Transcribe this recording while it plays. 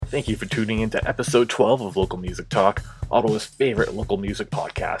Thank you for tuning into episode 12 of Local Music Talk, Ottawa's favorite local music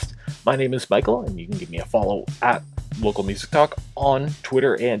podcast. My name is Michael, and you can give me a follow at Local Music Talk on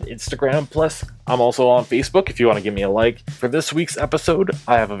Twitter and Instagram. Plus, I'm also on Facebook if you want to give me a like. For this week's episode,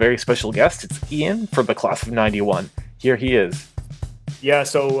 I have a very special guest. It's Ian from the class of 91. Here he is. Yeah,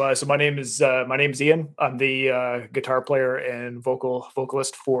 so my name is Ian. I'm the guitar player and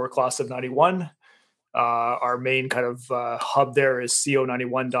vocalist for Class of 91. Our main kind of hub there is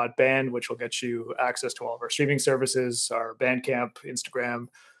co91.band, which will get you access to all of our streaming services, our Bandcamp, Instagram,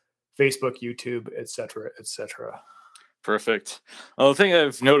 Facebook, YouTube, etc., etc. Perfect. Well, the thing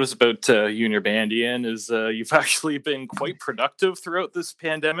I've noticed about you and your band, Ian, is you've actually been quite productive throughout this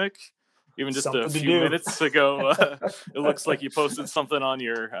pandemic. Even just Something a to few do. minutes ago, it looks like you posted something on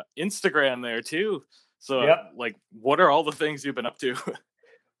your Instagram there too. So, Yep. what are all the things you've been up to?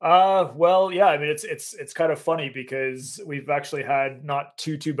 Well, yeah, I mean it's kind of funny because we've actually had not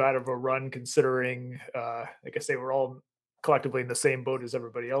too bad of a run considering like I say we're all collectively in the same boat as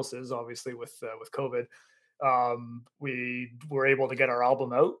everybody else is, obviously with COVID. We were able to get our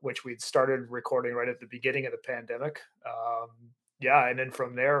album out, which we'd started recording right at the beginning of the pandemic. Yeah, and then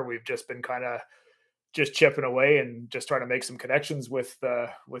from there we've just been kind of just chipping away and just trying to make some connections with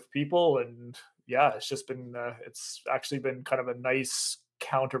people. And yeah, it's actually been kind of a nice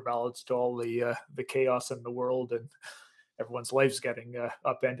counterbalance to all the chaos in the world and everyone's lives getting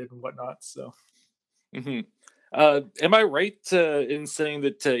upended and whatnot. So hmm Am I right in saying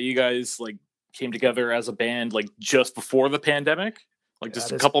that you guys came together as a band just before the pandemic, just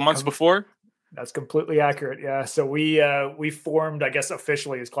that a is couple months before? that's completely accurate. Yeah. So we formed, I guess,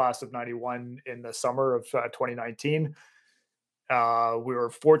 officially as Class of 91 in the summer of 2019. We were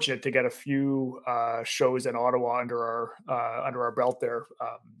fortunate to get a few shows in Ottawa under our belt there,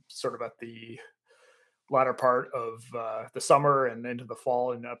 sort of at the latter part of the summer and into the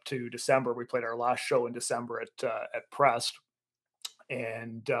fall and up to December. We played our last show in December at Prest,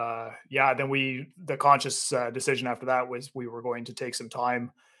 and yeah, then the conscious decision after that was we were going to take some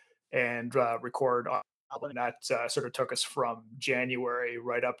time and record on album. And that sort of took us from January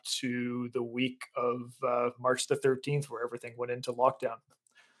right up to the week of March the 13th, where everything went into lockdown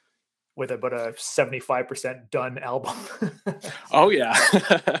with about a 75% done album. Oh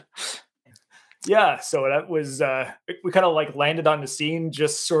yeah. Yeah, so that was we kind of landed on the scene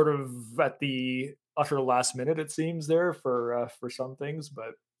just sort of at the utter last minute, it seems, there for some things,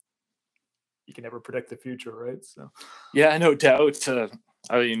 but you can never predict the future, right? So Yeah, no doubt.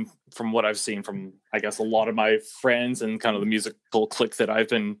 I mean, from what I've seen from, I guess, a lot of my friends and kind of the musical clique that I've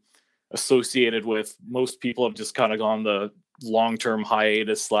been associated with, most people have just kind of gone the long-term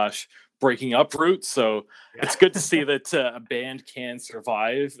hiatus slash breaking up route. So yeah. it's good to see that a band can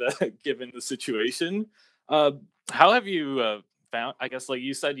survive given the situation. How have you found, I guess, like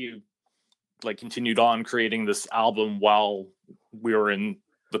you said, you continued on creating this album while we were in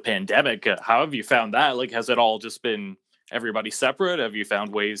the pandemic. How have you found that? Has it all just been everybody separate? Have you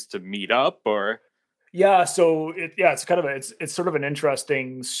found ways to meet up or? Yeah, so it's kind of it's sort of an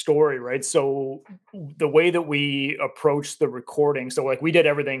interesting story, right? So the way that we approached the recording, so we did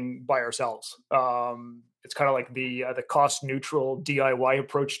everything by ourselves. It's kind of like the cost neutral DIY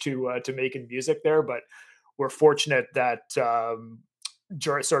approach to making music there, but we're fortunate that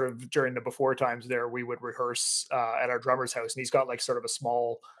during the before times there, we would rehearse at our drummer's house, and he's got sort of a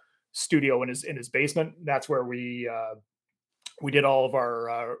small studio in his basement. That's where we did all of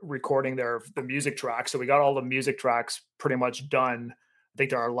our recording there of the music tracks. So we got all the music tracks pretty much done. I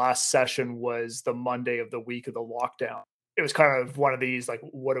think our last session was the Monday of the week of the lockdown. It was kind of one of these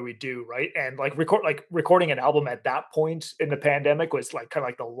what do we do, right? And recording an album at that point in the pandemic was kind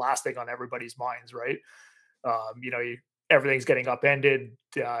of the last thing on everybody's minds, right? Everything's getting upended.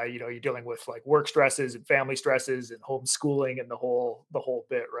 You're dealing with work stresses and family stresses and homeschooling and the whole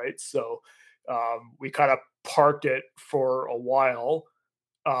bit, right? So we kind of parked it for a while,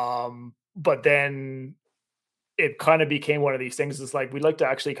 but then it kind of became one of these things. It's we'd like to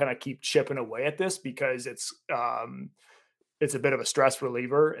actually kind of keep chipping away at this because it's a bit of a stress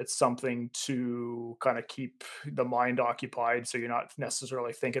reliever. It's something to kind of keep the mind occupied, so you're not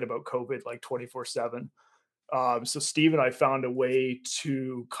necessarily thinking about COVID 24/7. So Steve and I found a way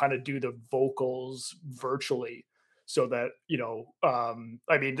to kind of do the vocals virtually so that,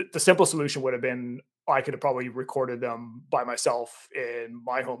 I mean, the simple solution would have been I could have probably recorded them by myself in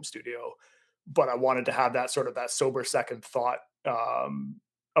my home studio, but I wanted to have that sort of that sober second thought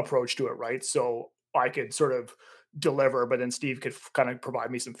approach to it, right? So I could sort of deliver, but then Steve could kind of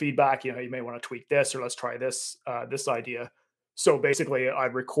provide me some feedback. You may want to tweak this, or let's try this idea. So basically,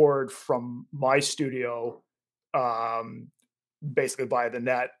 I'd record from my studio, um, basically by the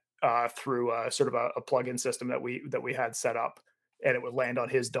net, through sort of a plugin system that we had set up, and it would land on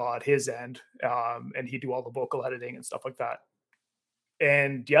his DAW at his end, and he'd do all the vocal editing and stuff like that.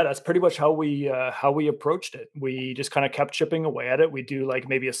 And yeah, that's pretty much how we approached it. We just kind of kept chipping away at it. We do like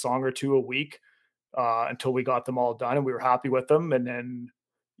maybe a song or two a week until we got them all done and we were happy with them. And then,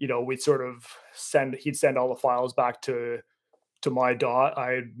 we'd sort of he'd send all the files back to my DAW.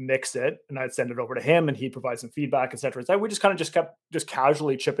 I'd mix it and I'd send it over to him and he'd provide some feedback, etc. So we just kind of just kept just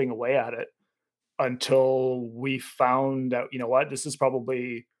casually chipping away at it until we found out, this is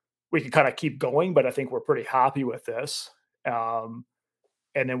probably we could kind of keep going, but I think we're pretty happy with this.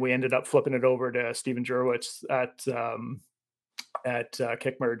 And then we ended up flipping it over to Steven Jurwitz at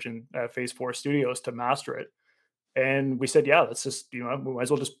Kickmerge and Phase 4 Studios to master it. And we said, yeah, let's just, we might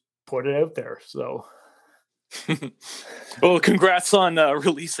as well just put it out there. So, well, congrats on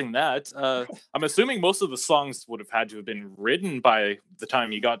releasing that. I'm assuming most of the songs would have had to have been written by the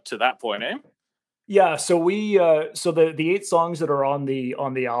time you got to that point, eh? Yeah, so we so the 8 songs that are on the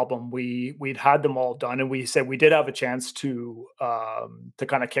album, we'd had them all done, and we said we did have a chance to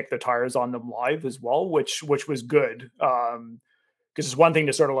kind of kick the tires on them live as well, which was good. Because it's one thing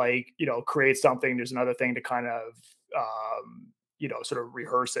to sort of like, create something, there's another thing to kind of sort of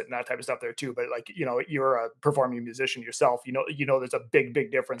rehearse it and that type of stuff there too. But like, you're a performing musician yourself, there's a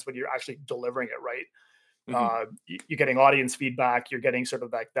big difference when you're actually delivering it right. Mm-hmm. You're getting audience feedback, you're getting sort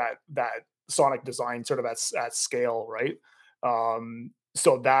of like that sonic design sort of at scale, right?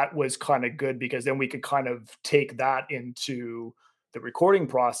 So that was kind of good because then we could kind of take that into the recording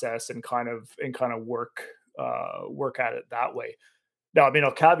process and kind of work at it that way. Now, I mean,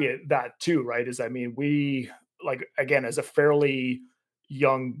 I'll caveat that too, right? We, like, again, as a fairly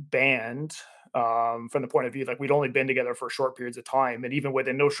young band, from the point of view, like, we'd only been together for short periods of time, and even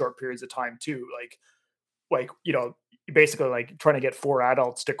within those short periods of time too, like basically like trying to get 4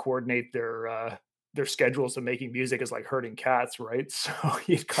 adults to coordinate their schedules of making music is like herding cats, right? So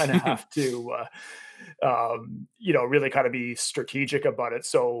you kind of have to really kind of be strategic about it.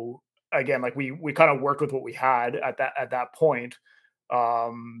 So again, like we kind of worked with what we had at that point.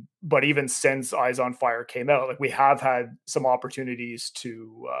 But even since Eyes on Fire came out, like we have had some opportunities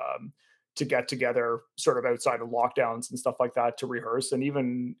to get together sort of outside of lockdowns and stuff like that to rehearse. And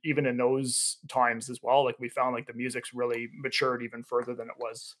even in those times as well, like we found like the music's really matured even further than it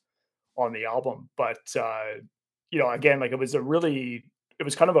was on the album. But, again, like it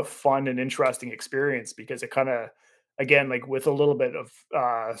was kind of a fun and interesting experience because it kind of, again, like with a little bit of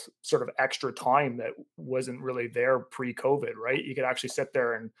sort of extra time that wasn't really there pre-COVID, right? You could actually sit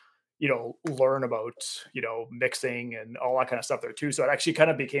there and, learn about, mixing and all that kind of stuff there too. So it actually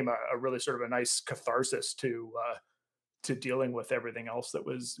kind of became a really sort of a nice catharsis to dealing with everything else that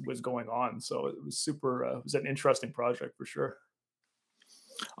was going on. So it was it was an interesting project for sure.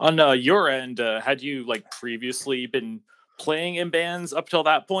 On your end, had you like previously been playing in bands up till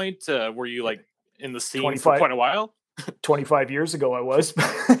that point? Were you like in the scene for quite a while? 25 years ago I was.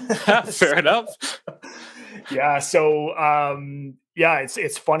 Fair enough. Yeah. So,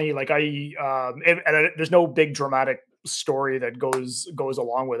 it's funny. Like there's no big dramatic story that goes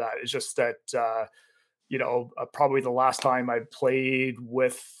along with that. It's just that, probably the last time I played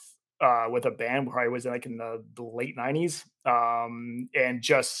with a band where I was like in the late 90s. And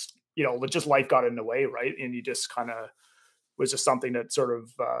just life got in the way. Right. And you just kind of, was just something that sort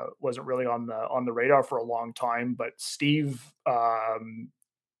of wasn't really on the radar for a long time. But Steve and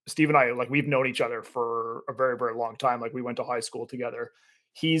I, like, we've known each other for a very, very long time. Like we went to high school together.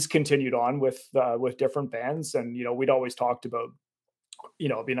 He's continued on with different bands, and we'd always talked about,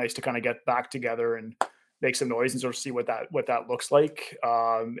 it'd be nice to kind of get back together and make some noise and sort of see what that looks like.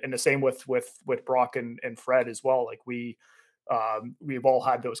 And the same with Brock and Fred as well. Like we've all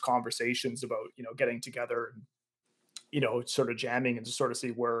had those conversations about getting together and sort of jamming and to sort of see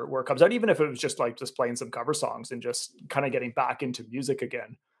where it comes out, even if it was just like just playing some cover songs and just kind of getting back into music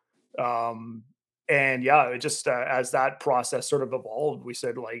again. And yeah, it just as that process sort of evolved, we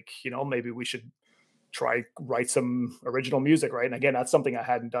said like, maybe we should try write some original music, right? And again, that's something I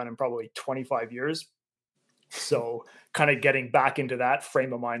hadn't done in probably 25 years. So kind of getting back into that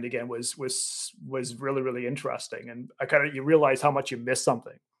frame of mind again was really, really interesting. And you realize how much you miss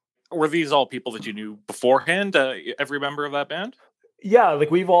something. Were these all people that you knew beforehand? Every member of that band? Yeah, like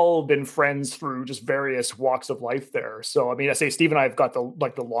we've all been friends through just various walks of life there. So I mean, I say Steve and I have got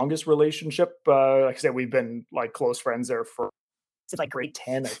the longest relationship. Like I said, we've been like close friends there since like grade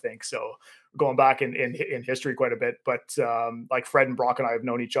 10, I think. So going back in history quite a bit. But like Fred and Brock and I have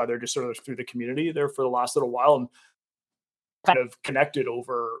known each other just sort of through the community there for the last little while and kind of connected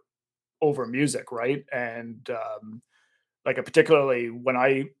over music, right? And like particularly when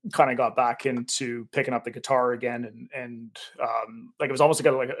I kind of got back into picking up the guitar again, and like it was almost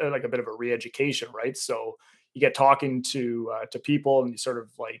like a bit of a re-education, right? So you get talking to people, and you sort of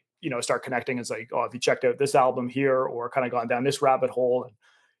like start connecting. It's like, oh, have you checked out this album here, or kind of gone down this rabbit hole? And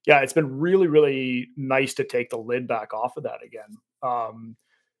yeah, it's been really really nice to take the lid back off of that again.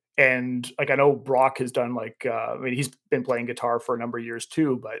 And like I know Brock has done like I mean he's been playing guitar for a number of years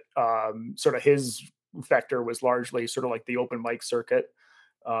too, but sort of his vector was largely sort of like the open mic circuit.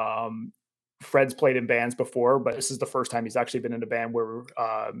 Um, Fred's played in bands before, but this is the first time he's actually been in a band where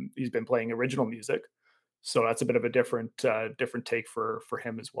he's been playing original music. So that's a bit of a different take for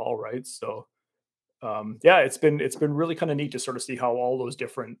him as well, right? So yeah, it's been really kind of neat to sort of see how all those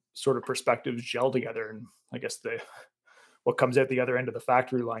different sort of perspectives gel together, and I guess the what comes out the other end of the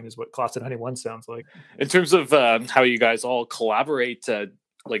factory line is what Class of 91 sounds like. In terms of how you guys all collaborate,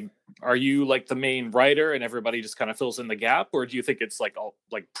 like, are you like the main writer and everybody just kind of fills in the gap, or do you think it's like all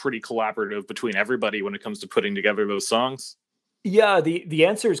like pretty collaborative between everybody when it comes to putting together those songs? Yeah, the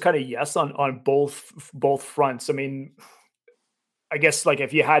answer is kind of yes on both fronts. I mean, I guess like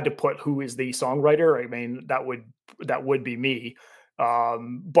if you had to put who is the songwriter, I mean that would be me.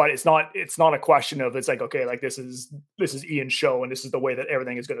 But it's not a question of it's like okay, like this is Ian's show and this is the way that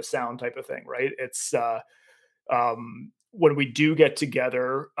everything is going to sound type of thing, right? It's when we do get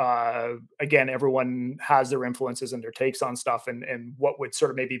together, again, everyone has their influences and their takes on stuff, and what would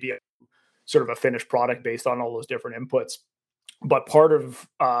sort of maybe be a sort of a finished product based on all those different inputs. But part of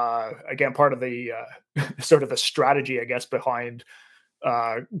again, part of the sort of the strategy, I guess, behind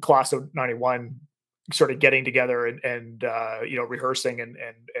Class of 91 sort of getting together and rehearsing and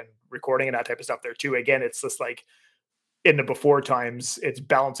recording and that type of stuff there too. Again, it's just like in the before times, it's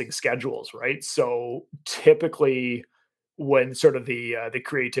balancing schedules, right? So typically when sort of the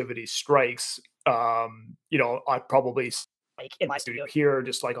creativity strikes, I probably like in my studio here,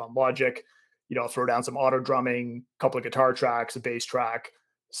 just like on Logic, throw down some auto drumming, a couple of guitar tracks, a bass track,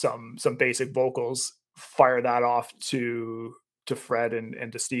 some basic vocals, fire that off to Fred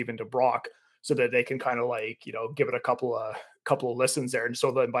and to Steve and to Brock so that they can kind of like, give it a couple of listens there. And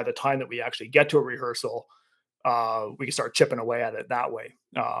so then by the time that we actually get to a rehearsal, we can start chipping away at it that way.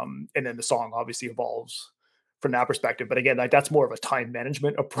 And then the song obviously evolves from that perspective. But again, like that's more of a time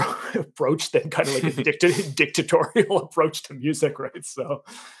management approach than kind of like a dictatorial approach to music, right? So,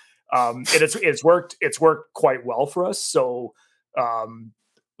 and it's worked quite well for us. So,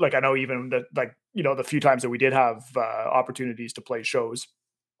 like I know even that like the few times that we did have opportunities to play shows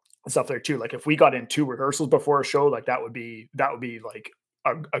and stuff there too. Like if we got in 2 rehearsals before a show, like that would be like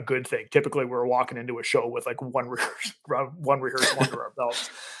a good thing. Typically, we're walking into a show with like one rehearsal under our belts.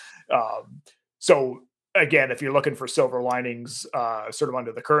 So again, if you're looking for silver linings, sort of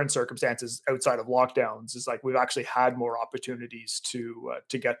under the current circumstances outside of lockdowns, is like we've actually had more opportunities to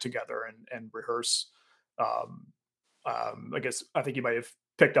get together and rehearse. I guess I think you might have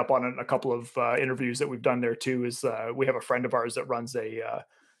picked up on it in a couple of interviews that we've done there too. Is we have a friend of ours that runs a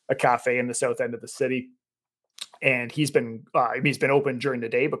cafe in the south end of the city, and he's been open during the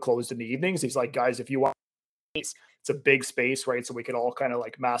day but closed in the evenings. He's like, guys, if you want space, it's a big space, right? So we could all kind of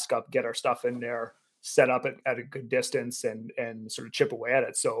like mask up, get our stuff in there, set up at a good distance, and sort of chip away at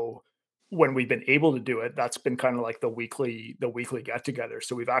it. So when we've been able to do it, that's been kind of like the weekly get together.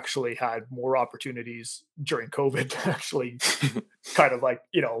 So we've actually had more opportunities during COVID to actually kind of like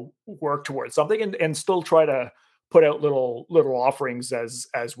work towards something and still try to put out little offerings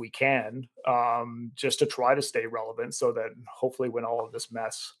as we can, just to try to stay relevant, so that hopefully when all of this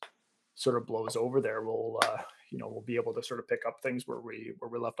mess sort of blows over there, we'll be able to sort of pick up things where we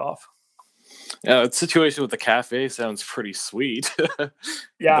left off. Yeah, the situation with the cafe sounds pretty sweet.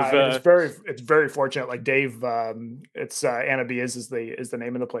 Yeah, I've, I mean, it's very fortunate. Like Dave, it's Anna B is the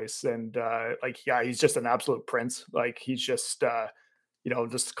name of the place, and like yeah, he's just an absolute prince. Like he's just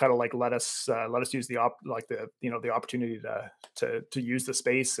just kind of like let us use the opportunity to use the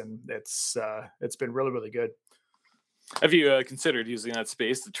space, and it's been really really good. have you considered using that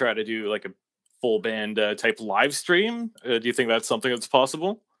space to try to do like a full band type live stream? Do you think that's something that's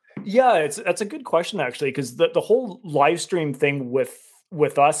possible? Yeah, that's a good question actually, because the whole live stream thing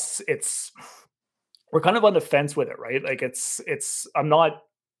with us, it's we're kind of on the fence with it, right? Like it's I'm not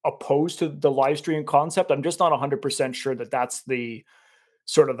opposed to the live stream concept. I'm just not 100% sure that that's the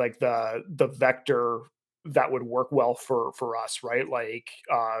sort of like the vector that would work well for us, right? Like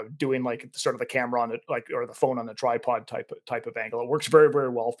doing like sort of the camera on it, like or the phone on the tripod type of angle. It works very very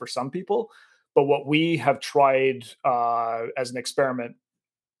well for some people, but what we have tried as an experiment,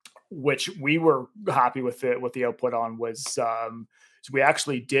 which we were happy with the output on, was so we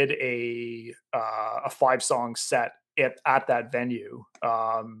actually did a 5 song set at that venue.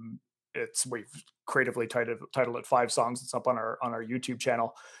 We've creatively titled it 5 songs. It's up on our YouTube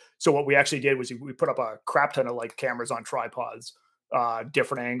channel. So what we actually did was we put up a crap ton of like cameras on tripods,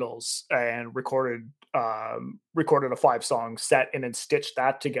 different angles, and recorded a 5-song set, and then stitched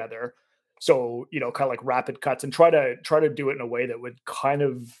that together. So, kind of like rapid cuts, and try to do it in a way that would kind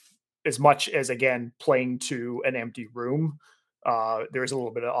of, as much as, again, playing to an empty room. There's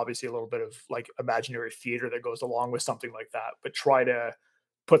obviously a little bit of like imaginary theater that goes along with something like that, but try to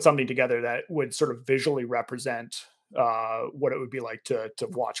put something together that would sort of visually represent what it would be like to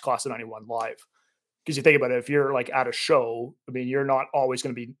watch Class of 91 live. Because you think about it, if you're like at a show, I mean, you're not always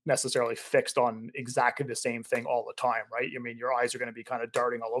going to be necessarily fixed on exactly the same thing all the time, right? I mean, your eyes are going to be kind of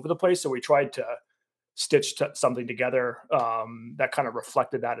darting all over the place. So we tried to stitch something together that kind of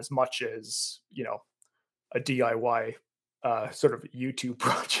reflected that, as much as, a DIY sort of YouTube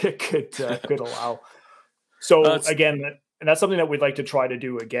project could allow. So again, and that's something that we'd like to try to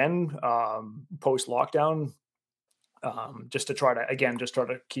do again post lockdown, just to try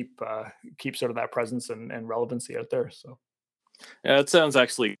to keep sort of that presence and relevancy out there. So yeah, it sounds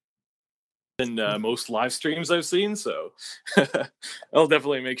actually in most live streams I've seen. So I'll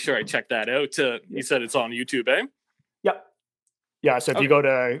definitely make sure I check that out. You said it's on YouTube, eh? Yep. Yeah. So if you go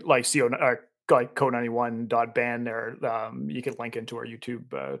to like like co91.band there, you can link into our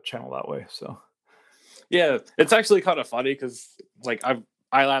YouTube channel that way. So yeah, it's actually kind of funny because like I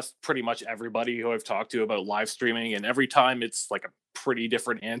asked pretty much everybody who I've talked to about live streaming, and every time it's like a pretty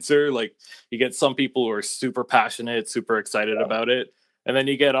different answer. Like you get some people who are super passionate, super excited about it, and then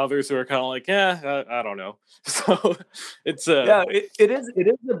you get others who are kind of like, yeah, I don't know. So it's it is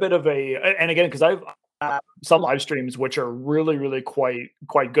a bit of a, and again, because I've some live streams which are really, really quite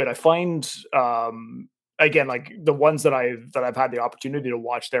good. I find again, like the ones that I've had the opportunity to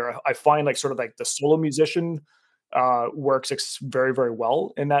watch there, I find like sort of like the solo musician works very, very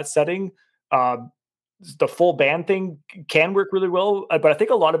well in that setting. The full band thing can work really well, but I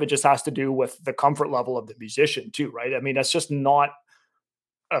think a lot of it just has to do with the comfort level of the musician too, right? I mean, that's just not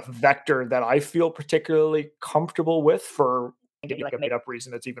a vector that I feel particularly comfortable with for like a made up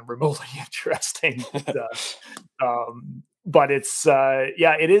reason that's even remotely interesting. But it's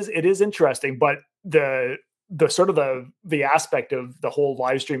it is interesting. But the sort of the aspect of the whole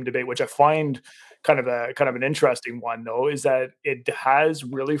live stream debate, which I find kind of an interesting one, though, is that it has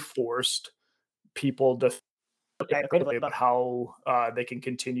really forced people to think critically about how they can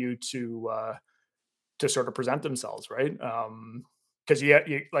continue to sort of present themselves, right? Because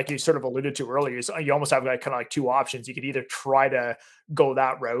you like you sort of alluded to earlier, you almost have like kind of like 2 options. You could either try to go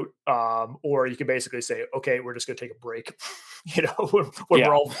that route, or you could basically say, okay, we're just going to take a break. When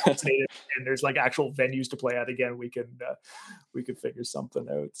we're all vaccinated and there's like actual venues to play at again, we can figure something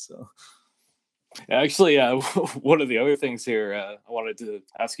out. So. Actually, one of the other things here I wanted to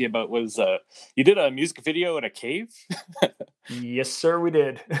ask you about was you did a music video in a cave. Yes, sir, we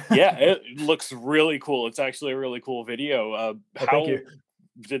did. Yeah, it looks really cool. It's actually a really cool video. How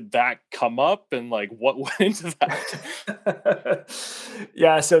did that come up, and like what went into that?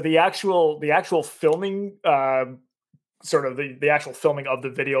 Yeah, so the actual filming, sort of the actual filming of the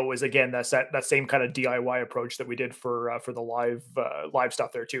video was, again, that same kind of DIY approach that we did for the live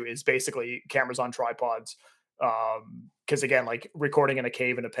stuff there too, is basically cameras on tripods. Because again, like recording in a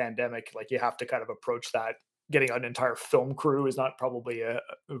cave in a pandemic, like you have to kind of approach that. Getting an entire film crew is not probably a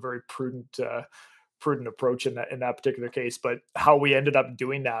very prudent approach in that particular case. But how we ended up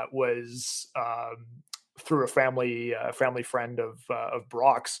doing that was through a family friend of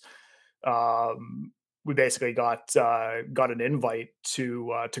Brock's. We basically got an invite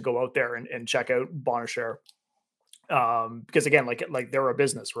to go out there and check out Bonnechere. Because again, like they're a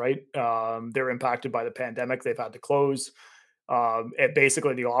business, right? They're impacted by the pandemic. They've had to close. And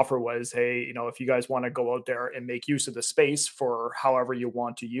basically the offer was, hey, if you guys want to go out there and make use of the space for however you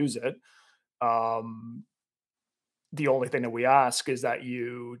want to use it, the only thing that we ask is that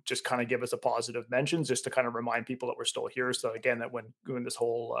you just kind of give us a positive mention, just to kind of remind people that we're still here. So again, that when this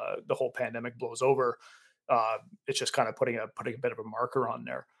whole the whole pandemic blows over, it's just kind of putting a bit of a marker on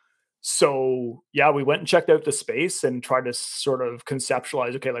there. So yeah, we went and checked out the space and tried to sort of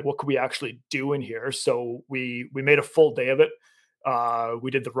conceptualize, okay, like what could we actually do in here? So we made a full day of it. We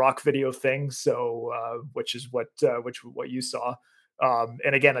did the rock video thing, so which is what you saw.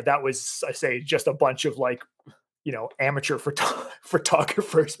 And again, that was, I say, just a bunch of like, amateur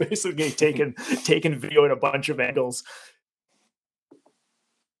photographers basically taking video in a bunch of angles,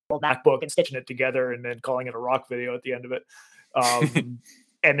 MacBook, and stitching it together and then calling it a rock video at the end of it.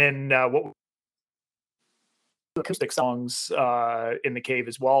 And then what acoustic songs in the cave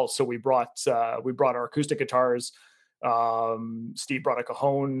as well. So we brought our acoustic guitars, Steve brought a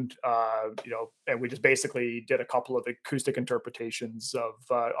cajon, and we just basically did a couple of acoustic interpretations of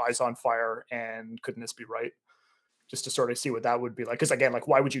Eyes on Fire and Couldn't This Be Right, just to sort of see what that would be like. Because again, like,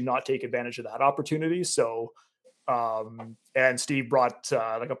 why would you not take advantage of that opportunity? So, and Steve brought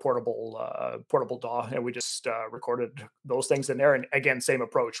like a portable DAW, and we just recorded those things in there. And again, same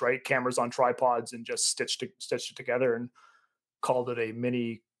approach, right? Cameras on tripods, and just stitched it together, and called it a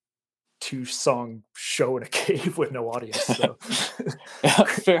mini 2-song show in a cave with no audience. So, Yeah,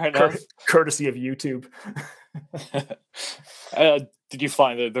 fair enough. Courtesy of YouTube. Did you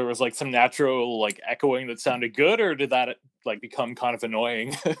find that there was like some natural like echoing that sounded good, or did that like become kind of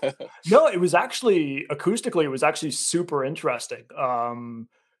annoying? No, it was actually acoustically, it was actually super interesting.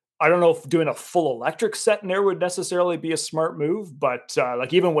 I don't know if doing a full electric set in there would necessarily be a smart move, but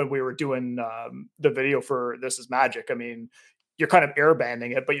like even when we were doing the video for This Is Magic, I mean, you're kind of air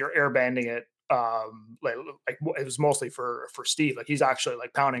banding it, but you're air banding it like it was mostly for Steve. Like he's actually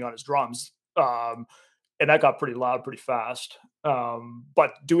like pounding on his drums, and that got pretty loud pretty fast.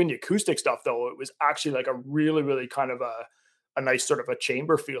 But doing the acoustic stuff though, it was actually like a really really kind of a nice sort of a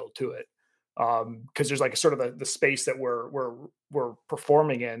chamber feel to it, because there's like sort of the space that we're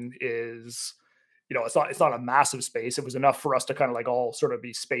performing in is, it's not a massive space. It was enough for us to kind of like all sort of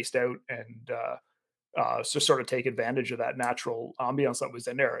be spaced out, and so sort of take advantage of that natural ambiance that was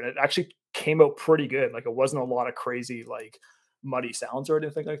in there. And it actually came out pretty good. Like it wasn't a lot of crazy like muddy sounds or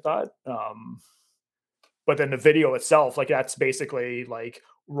anything like that. But then the video itself, like that's basically like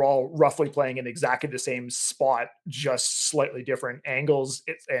we're all roughly playing in exactly the same spot, just slightly different angles.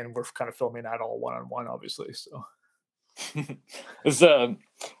 And we're kind of filming that all one-on-one, obviously. So Is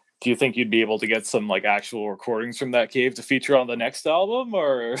do you think you'd be able to get some like actual recordings from that cave to feature on the next album,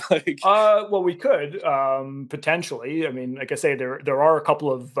 or like? Well, we could potentially. I mean, like I say, there are a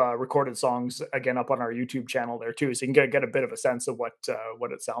couple of recorded songs again up on our YouTube channel there too, so you can get a bit of a sense of what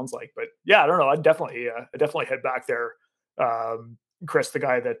it sounds like. But yeah, I don't know. I'd definitely head back there. Chris, the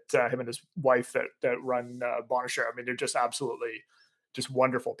guy that him and his wife that run Bonashare, I mean, they're just absolutely just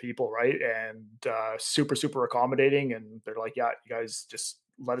wonderful people, right? And super super accommodating. And they're like, yeah, you guys just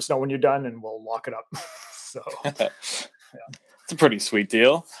let us know when you're done and we'll lock it up. So yeah. It's a pretty sweet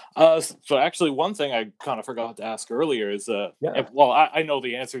deal. So actually one thing I kind of forgot to ask earlier is well, I know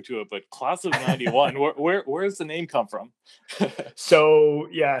the answer to it, but Class of 91, where's the name come from? So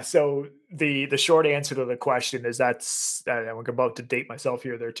the short answer to the question is I'm about to date myself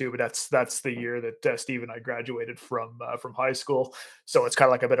here there too, but that's the year that Steve and I graduated from high school. So it's kind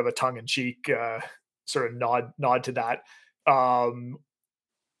of like a bit of a tongue-in-cheek sort of nod to that.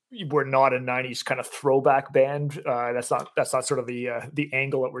 We're not a 90s kind of throwback band. That's not sort of the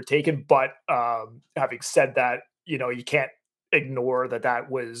angle that we're taking. But having said that, you can't ignore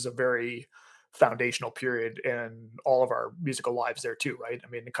that was a very foundational period in all of our musical lives there too, right? I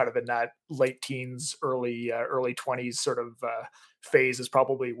mean, kind of in that late teens, early 20s sort of phase is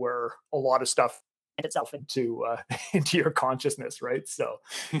probably where a lot of stuff itself into your consciousness, right? So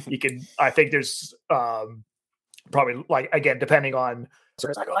I think there's probably, like, again, depending on,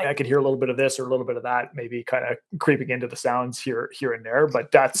 I could hear a little bit of this or a little bit of that, maybe kind of creeping into the sounds here and there.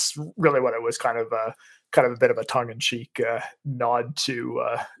 But that's really what it was, kind of a bit of a tongue-in-cheek nod to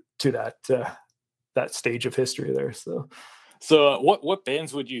that stage of history there. So what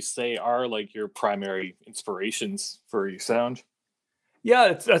bands would you say are like your primary inspirations for your sound?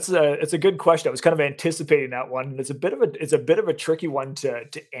 Yeah, it's a good question. I was kind of anticipating that one. It's a bit of a tricky one to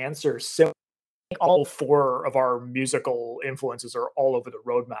answer. All four of our musical influences are all over the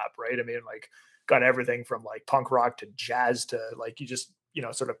roadmap, right? I mean, like, got everything from like punk rock to jazz to, like, you just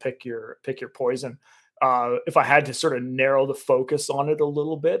sort of pick your poison. If I had to sort of narrow the focus on it a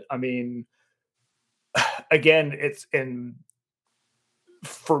little bit, I mean, again,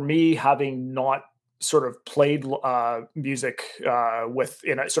 for me, having not sort of played music in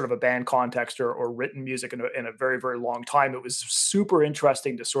a sort of a band context or written music in a very very long time, it was super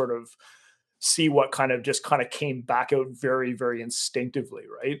interesting to sort of see what kind of came back out very, very instinctively,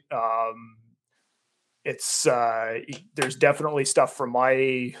 right? There's definitely stuff from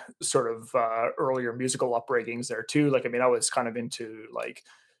my sort of earlier musical upbringings there too. Like, I mean, I was kind of into like,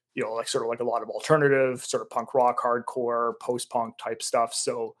 like sort of like a lot of alternative, sort of punk rock, hardcore, post-punk type stuff.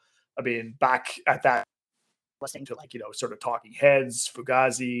 So, I mean, back at that, listening to like, sort of Talking Heads,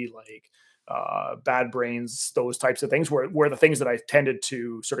 Fugazi, like Bad Brains, those types of things were the things that I tended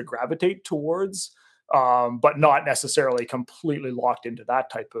to sort of gravitate towards, but not necessarily completely locked into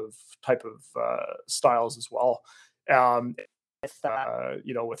that type of styles as well. With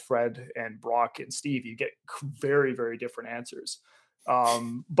Fred and Brock and Steve, you get very, very different answers.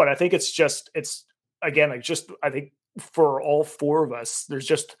 But I think it's again, like, just, I think for all four of us, there's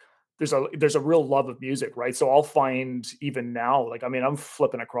a real love of music, right? So I'll find even now, like I mean, I'm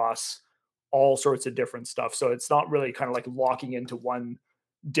flipping across all sorts of different stuff. So it's not really kind of like locking into one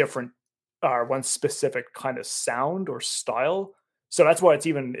different one specific kind of sound or style. So that's why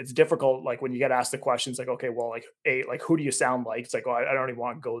it's difficult. Like when you get asked the questions, like, okay, well, like who do you sound like? It's like, oh, I don't even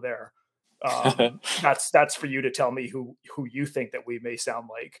want to go there. That's for you to tell me who you think that we may sound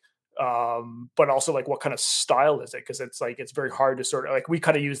like. But also like what kind of style is it? Because it's like it's very hard to sort of like we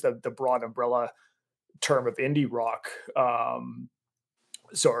kind of use the broad umbrella term of indie rock,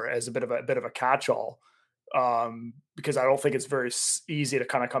 so as a bit of a catch-all, because I don't think it's very easy to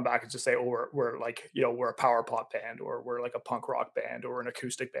kind of come back and just say, oh, we're like we're a power pop band or we're like a punk rock band or an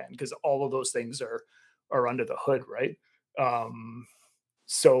acoustic band because all of those things are under the hood, right?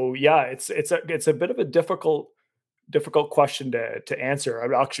 So yeah, it's a bit of a difficult question to answer.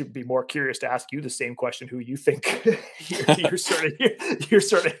 I'd actually be more curious to ask you the same question: who you think you're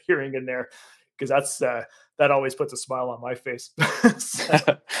sort of hearing in there, because that always puts a smile on my face. So,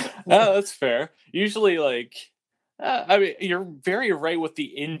 Oh, that's fair. Usually, like, I mean, you're very right with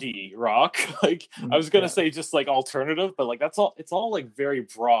the indie rock. Like, I was gonna yeah, say just like alternative, but like that's all. It's all like very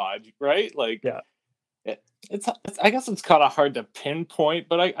broad, right? Like, yeah, it's I guess it's kind of hard to pinpoint,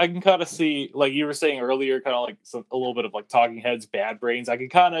 but I can kind of see, like you were saying earlier, kind of like a little bit of like Talking Heads, Bad Brains. I can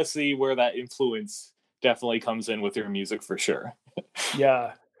kind of see where that influence definitely comes in with your music for sure.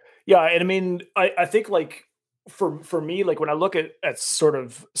 yeah, yeah. And I mean, I think like for me, like when I look at sort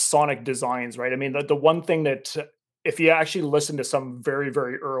of sonic designs, right? I mean, the one thing that if you actually listen to some very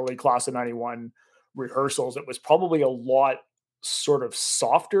very early Class of '91 rehearsals, it was probably a lot sort of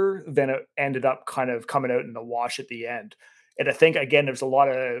softer than it ended up kind of coming out in the wash at the end. And I think again, there's a lot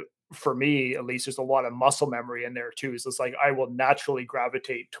of for me at least, there's a lot of muscle memory in there too. So it's like I will naturally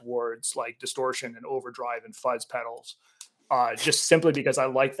gravitate towards like distortion and overdrive and fuzz pedals, just simply because I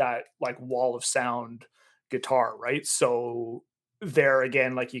like that like wall of sound guitar, right? So there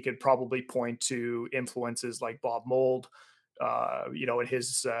again, like you could probably point to influences like Bob Mould, and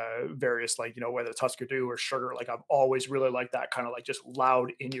his various like whether it's Husker Du or Sugar. Like I've always really liked that kind of like just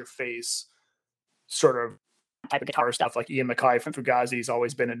loud in your face sort of type of guitar stuff. Like Ian MacKaye from Fugazi has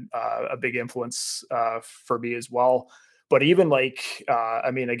always been a big influence for me as well. But even like,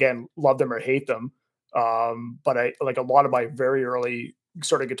 I mean, again, love them or hate them. But I like a lot of my very early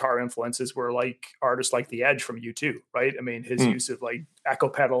sort of guitar influences were like artists like The Edge from U2, right? I mean, his Hmm. use of like echo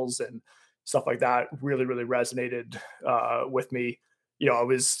pedals and stuff like that really, really resonated with me. I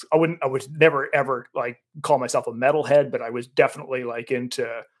would never ever like call myself a metalhead, but I was definitely like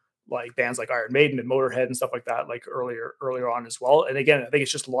into like bands like Iron Maiden and Motorhead and stuff like that, like earlier on as well. And again, I think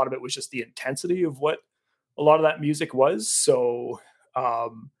it's just a lot of it was just the intensity of what a lot of that music was.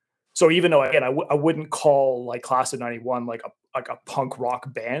 Um, so even though again, I wouldn't call like Class of '91 like a punk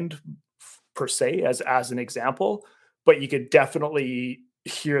rock band per se as an example, but you could definitely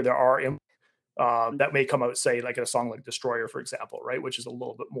hear there are that may come out say like in a song like Destroyer, for example, right, which is a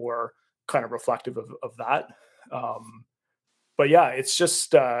little bit more kind of reflective of that. Um, but yeah, it's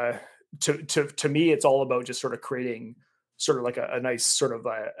just to me, it's all about just sort of creating sort of like a nice sort of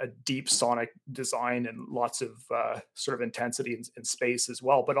a deep sonic design and lots of sort of intensity and space as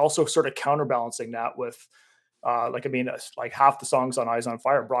well, but also sort of counterbalancing that with like I mean, like half the songs on Eyes on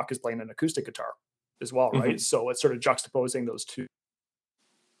Fire, Brock is playing an acoustic guitar as well, right? Mhm. So it's sort of juxtaposing those two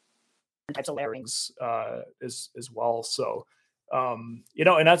types of layerings as well. So and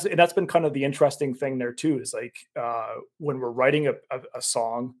that's been kind of the interesting thing there too, is like when we're writing a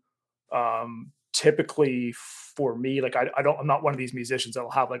song, typically for me, like I'm not one of these musicians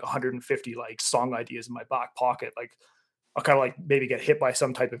that'll have like 150 like song ideas in my back pocket. Like I'll kind of like maybe get hit by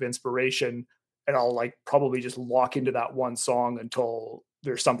some type of inspiration and I'll like probably just lock into that one song until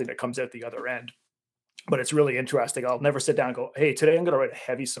there's something that comes out the other end. But it's really interesting. I'll never sit down and go, "Hey, today I'm going to write a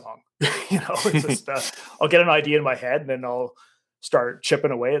heavy song." It's just I'll get an idea in my head and then I'll start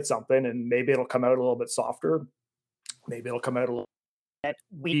chipping away at something, and maybe it'll come out a little bit softer. Maybe it'll come out a little that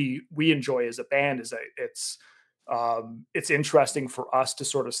we enjoy as a band is that it's interesting for us to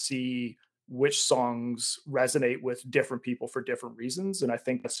sort of see which songs resonate with different people for different reasons. And I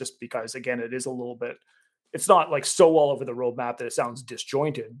think that's just because again, it is a little bit it's not like so all over the roadmap that it sounds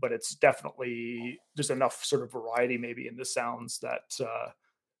disjointed, but it's definitely there's enough sort of variety maybe in the sounds that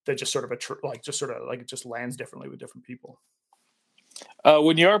just sort of like just sort of like it just lands differently with different people.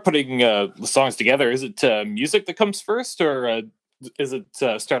 When you are putting the songs together, is it music that comes first, or is it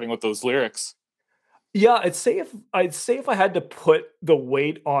starting with those lyrics? Yeah, I'd say if I had to put the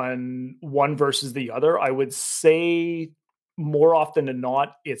weight on one versus the other, I would say more often than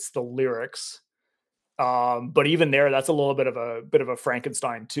not, it's the lyrics. But even there, that's a little bit of a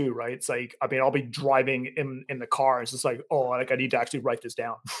Frankenstein too, right? It's like, I mean, I'll be driving in the car. It's just like, oh, like I need to actually write this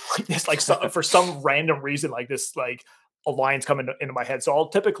down. Like this, like so, for some random reason, like this, like a line's coming into my head. So I'll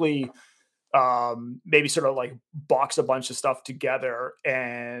typically maybe sort of like box a bunch of stuff together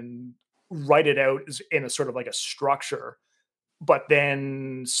and write it out in a sort of like a structure, but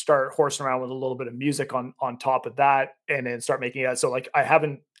then start horsing around with a little bit of music on top of that, and then start making it. So like I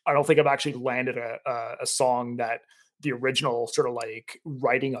don't think I've actually landed a song that the original sort of like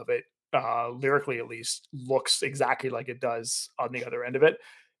writing of it, lyrically at least, looks exactly like it does on the other end of it.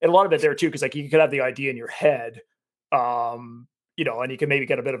 And a lot of it there too, because like you could have the idea in your head, and you can maybe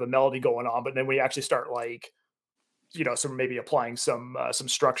get a bit of a melody going on, but then when you actually start like, so maybe applying some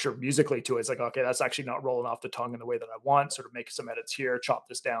structure musically to it, it's like, okay, that's actually not rolling off the tongue in the way that I want. Sort of make some edits here, chop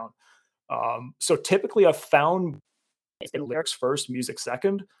this down. So typically, I've found it's been lyrics first, music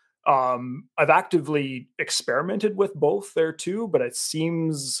second. I've actively experimented with both there too, but it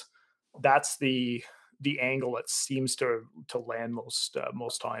seems that's the angle that seems to land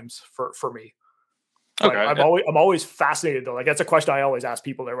most times for me. But Okay. I'm always fascinated though. Like that's a question I always ask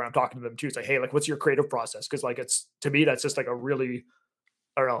people there when I'm talking to them too. It's like, hey, like what's your creative process? Because like it's to me that's just like a really,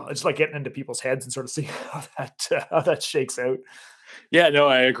 I don't know. It's like getting into people's heads and sort of seeing how that shakes out. Yeah, no,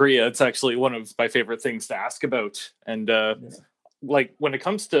 I agree. It's actually one of my favorite things to ask about. And Yeah. like when it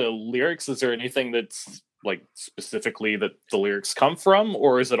comes to lyrics, is there anything that's like specifically that the lyrics come from,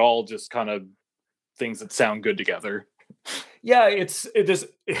 or is it all just kind of things that sound good together? Yeah, it just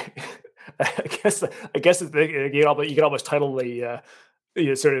I guess you can almost title the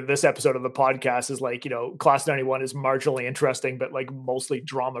sort of this episode of the podcast is like, Class 91 is marginally interesting, but like mostly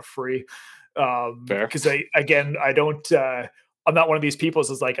drama free. Fair. Because I don't I'm not one of these people.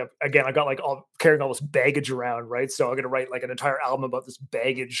 So it's like again, I got like all carrying all this baggage around, right? So I'm gonna write like an entire album about this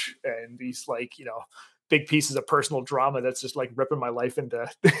baggage and these like, big pieces of personal drama that's just like ripping my life into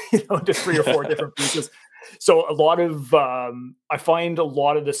into three or four different pieces. So a lot of I find a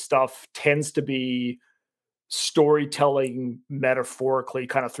lot of this stuff tends to be storytelling metaphorically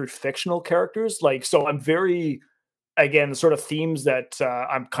kind of through fictional characters. Like, so I'm very, again, the sort of themes that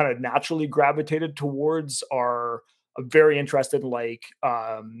I'm kind of naturally gravitated towards are I'm very interested in like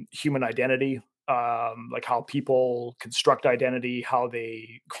human identity, like how people construct identity, how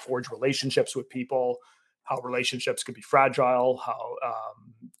they forge relationships with people, how relationships could be fragile, how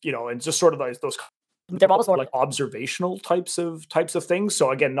and just sort of those they're almost more like observational types of things.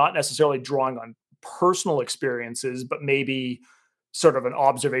 So again, not necessarily drawing on personal experiences, but maybe sort of an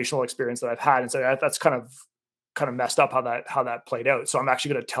observational experience that I've had, and so that's kind of messed up how that played out. So I'm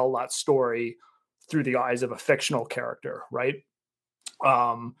actually going to tell that story through the eyes of a fictional character, right?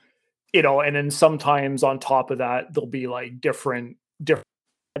 Um, and then sometimes on top of that, there'll be like different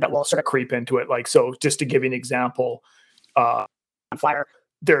that will sort of creep into it. Like, so just to give you an example, on Fire,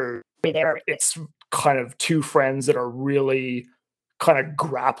 it's kind of two friends that are really kind of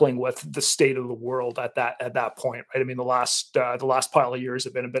grappling with the state of the world at that point, right? I mean, the last pile of years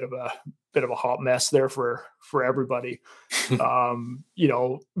have been a bit of a hot mess there for everybody.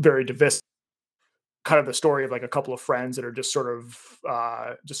 Very divisive. Kind of the story of like a couple of friends that are just sort of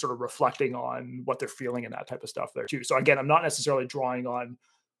reflecting on what they're feeling and that type of stuff there too. So again, I'm not necessarily drawing on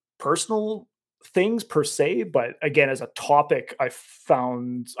personal things per se, but again, as a topic, I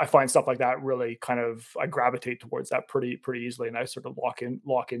find stuff like that really kind of I gravitate towards that pretty easily, and I sort of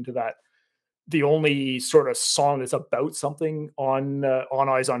lock into that. The only sort of song that's about something on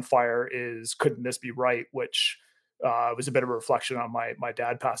Eyes on Fire is "Couldn't This Be Right," which was a bit of a reflection on my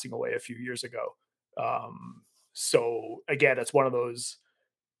dad passing away a few years ago. So again, it's one of those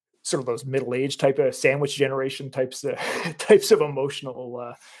sort of those middle age type of sandwich generation types of types of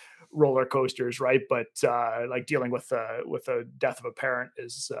emotional roller coasters, right? But like dealing with the death of a parent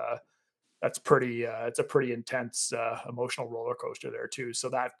is that's pretty it's a pretty intense emotional roller coaster there too. So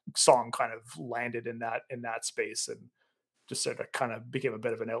that song kind of landed in that space and just sort of kind of became a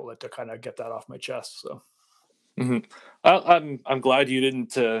bit of an outlet to kind of get that off my chest. So Mhm. I'm glad you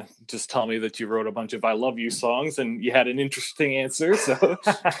didn't just tell me that you wrote a bunch of "I love you" songs and you had an interesting answer. So,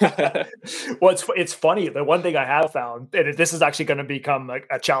 well, it's funny. The one thing I have found, and this is actually going to become like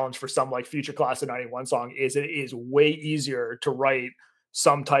a challenge for some like future Class of 91 song, is it is way easier to write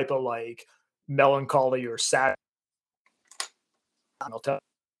some type of like melancholy or sad, and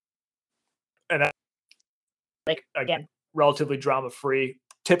that, like again, relatively drama free,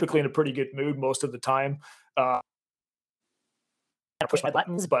 typically in a pretty good mood most of the time. Uh, push my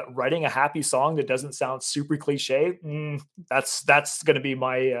buttons, but writing a happy song that doesn't sound super cliche, that's going to be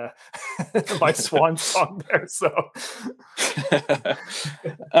my my swan song there. So,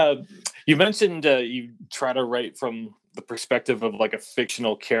 uh, you mentioned you try to write from the perspective of like a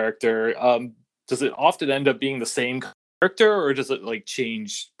fictional character. Does it often end up being the same character, or does it like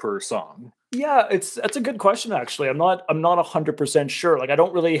change per song? yeah, that's a good question actually. I'm not 100% sure. Like I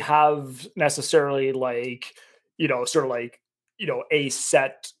don't really have necessarily like, sort of like, a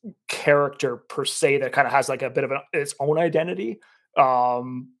set character per se that kind of has like a bit of its own identity.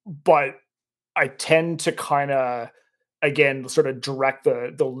 But I tend to kind of again sort of direct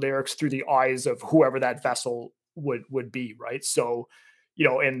the lyrics through the eyes of whoever that vessel would be, right? So,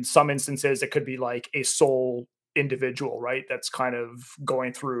 in some instances it could be like a sole individual, right? That's kind of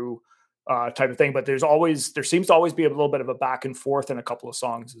going through type of thing. But there seems to always be a little bit of a back and forth in a couple of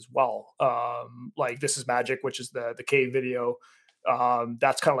songs as well. Like This Is Magic, which is the cave video.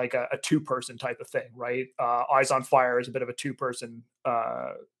 That's kind of like a two-person type of thing, right? Eyes on Fire is a bit of a two-person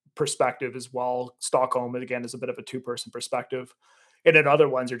perspective as well. Stockholm again is a bit of a two-person perspective. And then other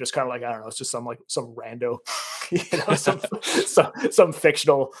ones are just kind of like, I don't know, it's just some rando, some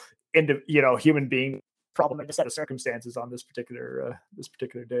fictional human being problem in a set of circumstances on this particular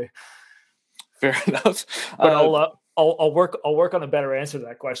day. Fair enough. But I'll work on a better answer to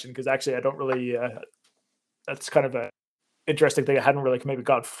that question, because actually I don't really that's kind of a interesting thing. I hadn't really maybe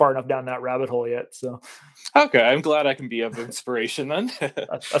got far enough down that rabbit hole yet. So Okay, I'm glad I can be of inspiration then.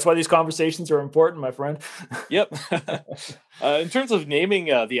 that's why these conversations are important, my friend. Yep. In terms of naming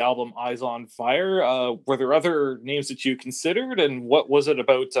the album Eyes on Fire, were there other names that you considered? And what was it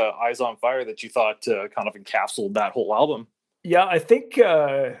about Eyes on Fire that you thought kind of encapsulated that whole album? Yeah, I think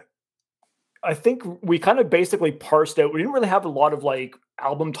we kind of basically parsed out. We didn't really have a lot of like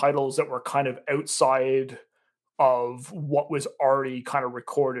album titles that were kind of outside of what was already kind of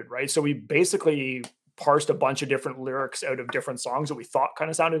recorded, right? So we basically parsed a bunch of different lyrics out of different songs that we thought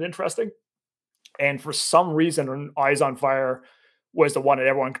kind of sounded interesting. And for some reason, Eyes on Fire was the one that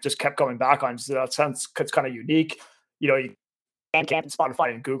everyone just kept going back on. So that sounds it's kind of unique. You Bandcamp and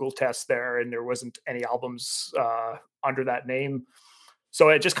Spotify and Google tests there, and there wasn't any albums under that name. So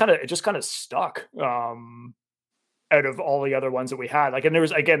it just kind of stuck out of all the other ones that we had. Like, and there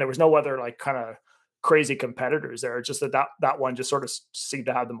was no other like kind of crazy competitors there. It's just that one just sort of seemed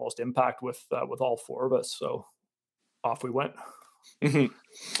to have the most impact with all four of us. So off we went. Mhm.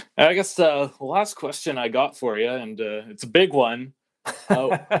 I guess the last question I got for you, and it's a big one.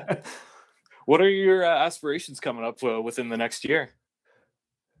 Uh, what are your aspirations coming up within the next year?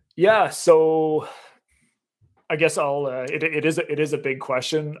 Yeah, so I guess it is a big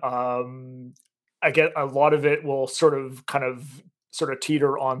question. I get a lot of it will sort of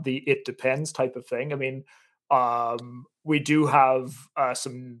teeter on the it depends type of thing. I mean, we do have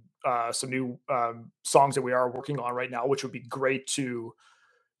some new songs that we are working on right now, which would be great to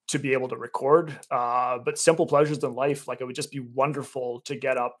be able to record. But Simple Pleasures in Life, like it would just be wonderful to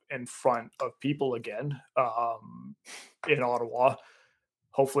get up in front of people again in Ottawa.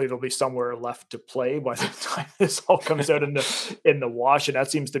 Hopefully there'll be somewhere left to play by the time this all comes out in the wash. And that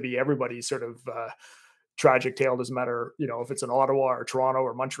seems to be everybody's sort of tragic tale. Doesn't matter, if it's in Ottawa or Toronto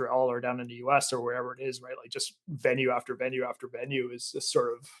or Montreal or down in the US or wherever it is, right? Like just venue after venue after venue is just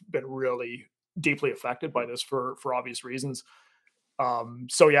sort of been really deeply affected by this for obvious reasons.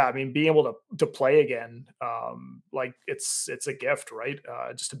 So yeah, I mean, being able to play again, like it's a gift, right?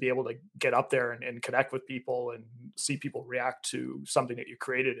 Just to be able to get up there and connect with people and see people react to something that you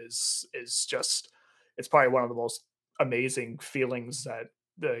created is just it's probably one of the most amazing feelings that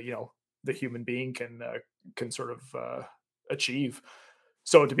the human being can sort of achieve.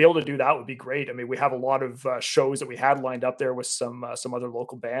 So to be able to do that would be great. I mean, we have a lot of shows that we had lined up there with some other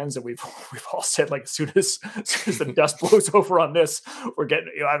local bands that we've we've all said like as soon as the dust blows over on this, we're getting.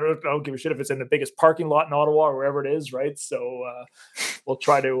 I don't give a shit if it's in the biggest parking lot in Ottawa or wherever it is, right? So we'll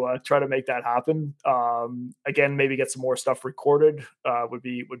try to make that happen. Again, maybe get some more stuff recorded would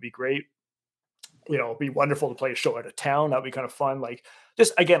be great. It'd be wonderful to play a show out of town. That'd be kind of fun. Like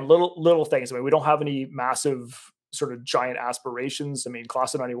just again, little things. I mean, we don't have any massive sort of giant aspirations. I mean,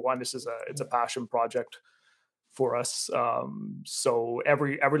 Class of 91, it's a passion project for us. So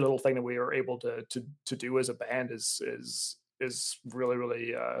every little thing that we are able to do as a band is really,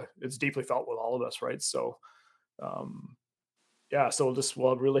 really it's deeply felt with all of us, right? So yeah, so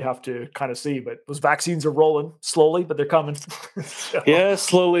we'll really have to kind of see, but those vaccines are rolling slowly, but they're coming. So, Yeah,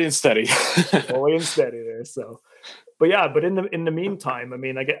 slowly and steady. slowly and steady there. So but yeah, but in the meantime, I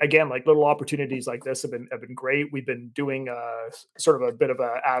mean, again, like little opportunities like this have been great. We've been doing sort of a bit of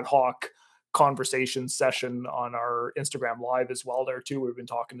a ad hoc conversation session on our Instagram live as well there too. We've been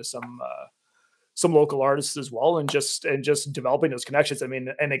talking to some local artists as well, and just developing those connections. I mean,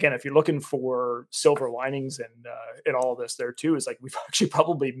 and again, if you're looking for silver linings and in all of this there too, is like we've actually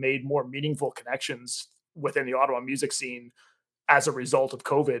probably made more meaningful connections within the Ottawa music scene as a result of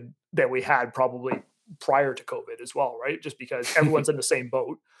COVID than we had probably prior to COVID as well, right? Just because everyone's in the same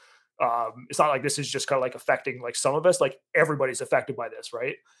boat. It's not like this is just kind of like affecting like some of us, like everybody's affected by this,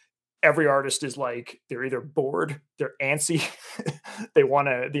 right? Every artist is like, they're either bored, they're antsy, they want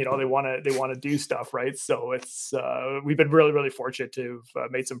to, they want to do stuff, right? So it's, we've been really, really fortunate to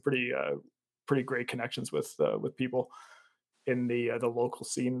have made some pretty great connections with people in the local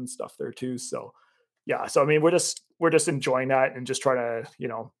scene and stuff there too. So yeah, so I mean, we're just enjoying that and just trying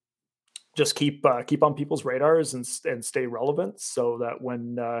to, just keep on people's radars and stay relevant, so that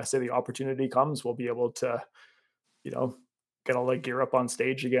when say the opportunity comes, we'll be able to, get all like gear up on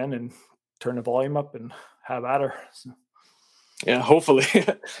stage again and turn the volume up and have at her. So, yeah, hopefully.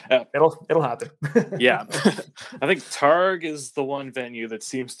 It'll happen. Yeah. I think Targ is the one venue that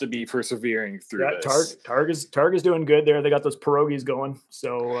seems to be persevering through this. Targ is doing good there. They got those pierogies going.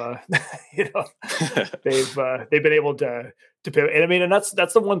 So they've been able to pivot. And I mean, and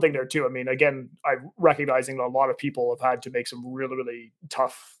that's the one thing there too. I mean, again, I'm recognizing that a lot of people have had to make some really, really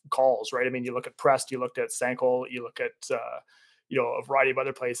tough calls, right? I mean, you look at Prest, you looked at Sankel, you look at a variety of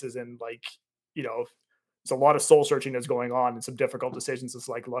other places, and like, there's a lot of soul searching that's going on and some difficult decisions. It's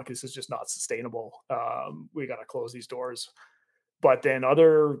like, look, this is just not sustainable. We got to close these doors. But then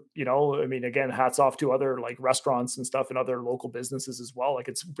other, I mean, again, hats off to other like restaurants and stuff and other local businesses as well. Like,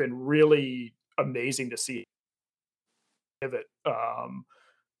 it's been really amazing to see pivot, and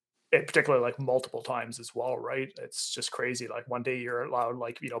particularly like multiple times as well, right? It's just crazy. Like one day you're allowed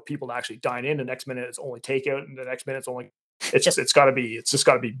like, people to actually dine in, the next minute it's only takeout, and the next minute it's only, it's just got to be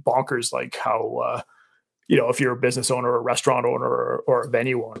bonkers, like how, if you're a business owner or a restaurant owner or a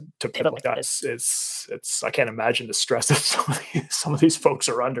venue owner to pivot like that, it's I can't imagine the stress that some of these folks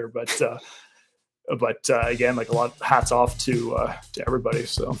are under, but again, like a lot of hats off to everybody.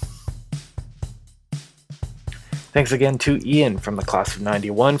 So thanks again to Ian from the class of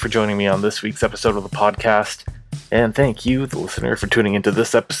 91 for joining me on this week's episode of the podcast. And thank you, the listener, for tuning into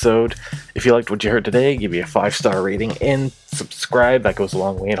this episode. If you liked what you heard today, give me a 5-star rating and subscribe. That goes a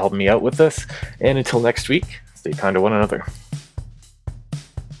long way in helping me out with this. And until next week, stay kind to one another.